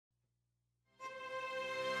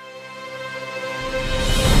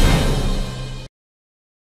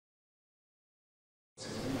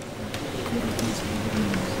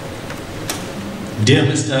Dear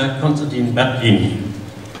Mr. Konstantin Babini,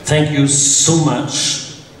 thank you so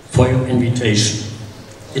much for your invitation.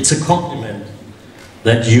 It's a compliment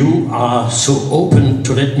that you are so open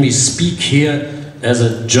to let me speak here as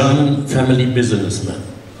a German family businessman.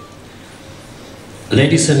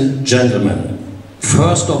 Ladies and gentlemen,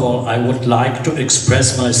 first of all, I would like to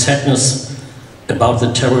express my sadness about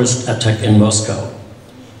the terrorist attack in Moscow.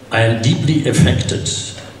 I am deeply affected,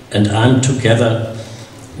 and I'm together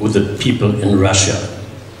with the people in Russia.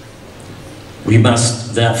 We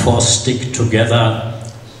must therefore stick together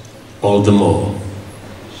all the more.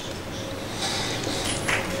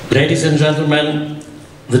 Ladies and gentlemen,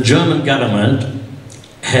 the German government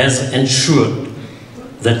has ensured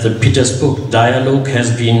that the Petersburg dialogue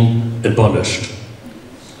has been abolished.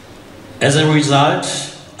 As a result,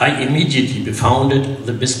 I immediately founded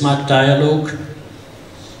the Bismarck dialogue.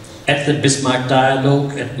 At the Bismarck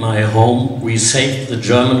dialogue at my home, we saved the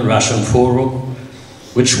German-Russian Forum,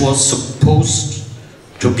 which was supposed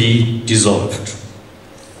to be dissolved.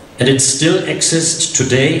 And it still exists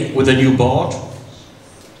today with a new board.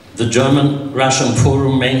 The German-Russian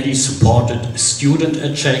Forum mainly supported student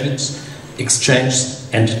exchanges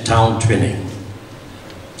and town twinning.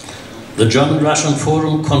 The German-Russian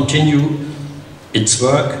Forum continued its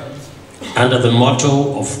work under the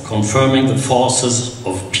motto of confirming the forces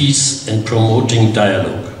of peace and promoting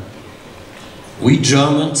dialogue. We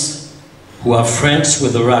Germans, who are friends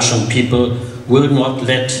with the Russian people, will not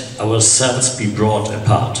let ourselves be brought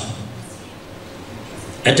apart.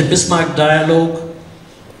 At the Bismarck dialogue,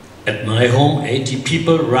 at my home, 80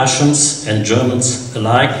 people, Russians and Germans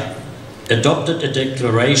alike, adopted a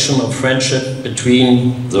declaration of friendship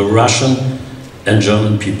between the Russian and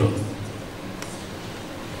German people.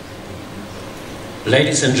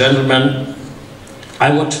 Ladies and gentlemen,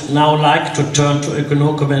 I would now like to turn to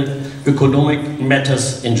economic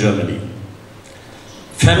matters in Germany.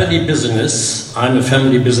 Family business, I'm a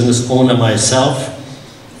family business owner myself,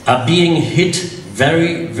 are being hit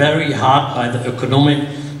very, very hard by the economic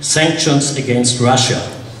sanctions against Russia.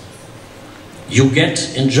 You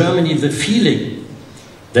get in Germany the feeling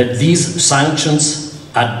that these sanctions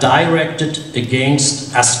are directed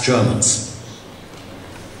against us Germans.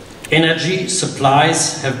 Energy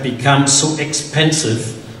supplies have become so expensive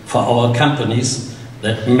for our companies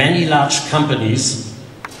that many large companies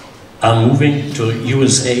are moving to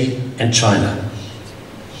USA and China.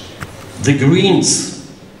 The Greens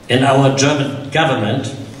in our German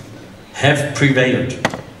government have prevailed.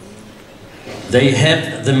 They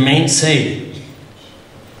have the main say.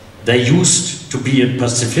 They used to be a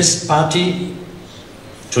pacifist party.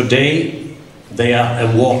 Today they are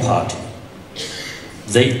a war party.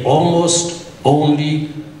 They almost only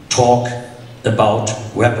talk about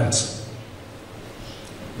weapons.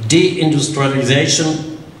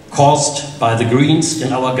 Deindustrialization caused by the Greens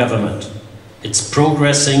in our government. It's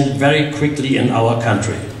progressing very quickly in our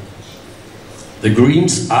country. The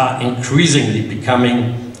Greens are increasingly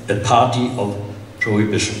becoming a party of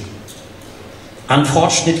prohibition.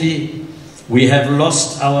 Unfortunately, we have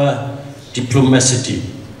lost our diplomacy.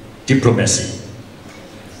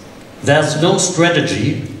 There's no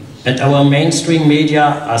strategy, and our mainstream media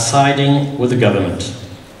are siding with the government.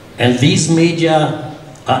 And these media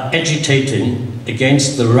are agitating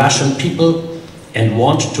against the Russian people and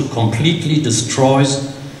want to completely destroy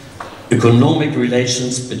economic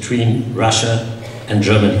relations between Russia and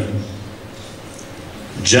Germany.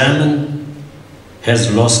 Germany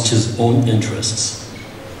has lost his own interests.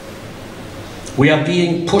 We are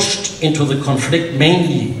being pushed into the conflict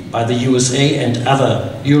mainly by the USA and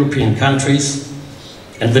other European countries,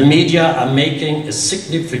 and the media are making a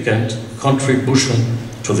significant contribution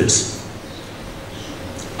to this.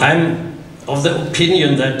 I'm of the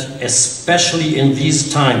opinion that, especially in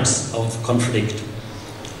these times of conflict,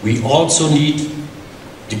 we also need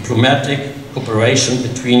diplomatic cooperation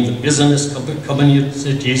between the business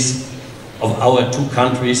communities of our two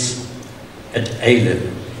countries at A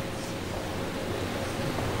level.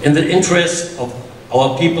 In the interest of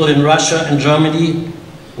our people in Russia and Germany,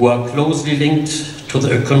 who are closely linked to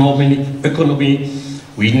the economy,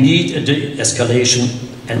 we need a de-escalation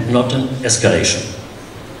and not an escalation.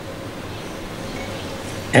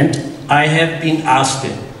 And I have been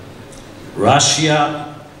asking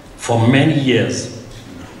Russia for many years,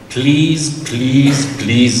 please, please,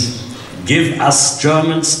 please give us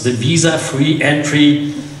Germans the visa-free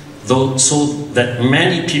entry, so that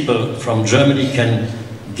many people from Germany can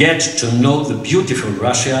get to know the beautiful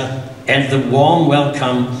Russia and the warm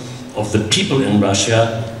welcome of the people in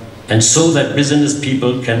Russia, and so that business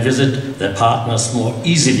people can visit their partners more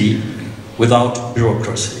easily without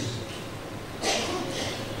bureaucracy.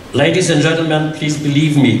 Ladies and gentlemen, please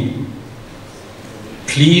believe me.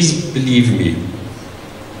 Please believe me.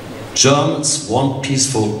 Germans want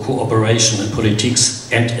peaceful cooperation in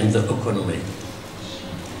politics and in the economy.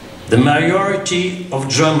 The majority of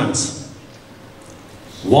Germans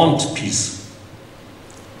want peace.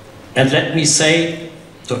 And let me say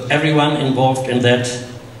to everyone involved in that,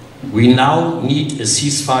 we now need a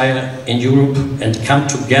ceasefire in Europe and come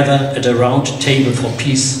together at a round table for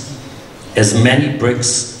peace, as many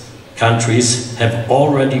BRICS countries have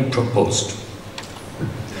already proposed.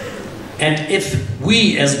 And if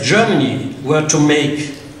we as Germany were to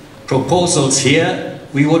make proposals here,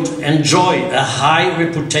 we would enjoy a high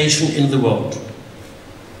reputation in the world.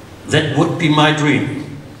 That would be my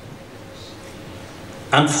dream.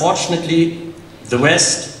 Unfortunately, the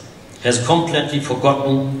West has completely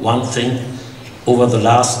forgotten one thing over the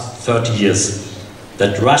last 30 years,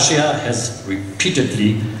 that Russia has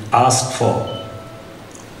repeatedly asked for: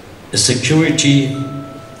 a security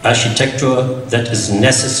architecture that is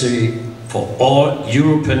necessary for all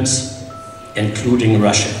Europeans, including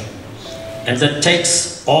Russia, and that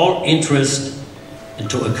takes all interest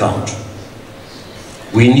into account.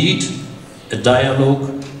 We need a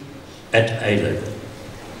dialogue at eye level.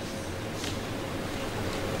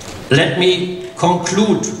 Let me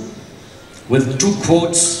conclude with two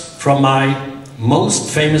quotes from my most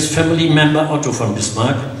famous family member, Otto von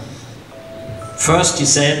Bismarck. First, he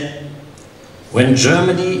said, "When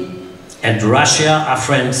Germany and Russia are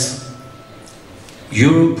friends,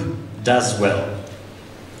 Europe does well."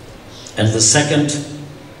 And the second,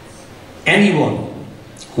 "Anyone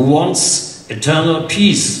who wants eternal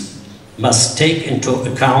peace must take into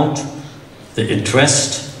account the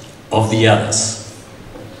interest of the others."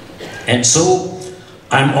 And so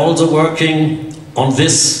I'm also working on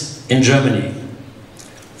this in Germany.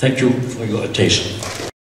 Thank you for your attention.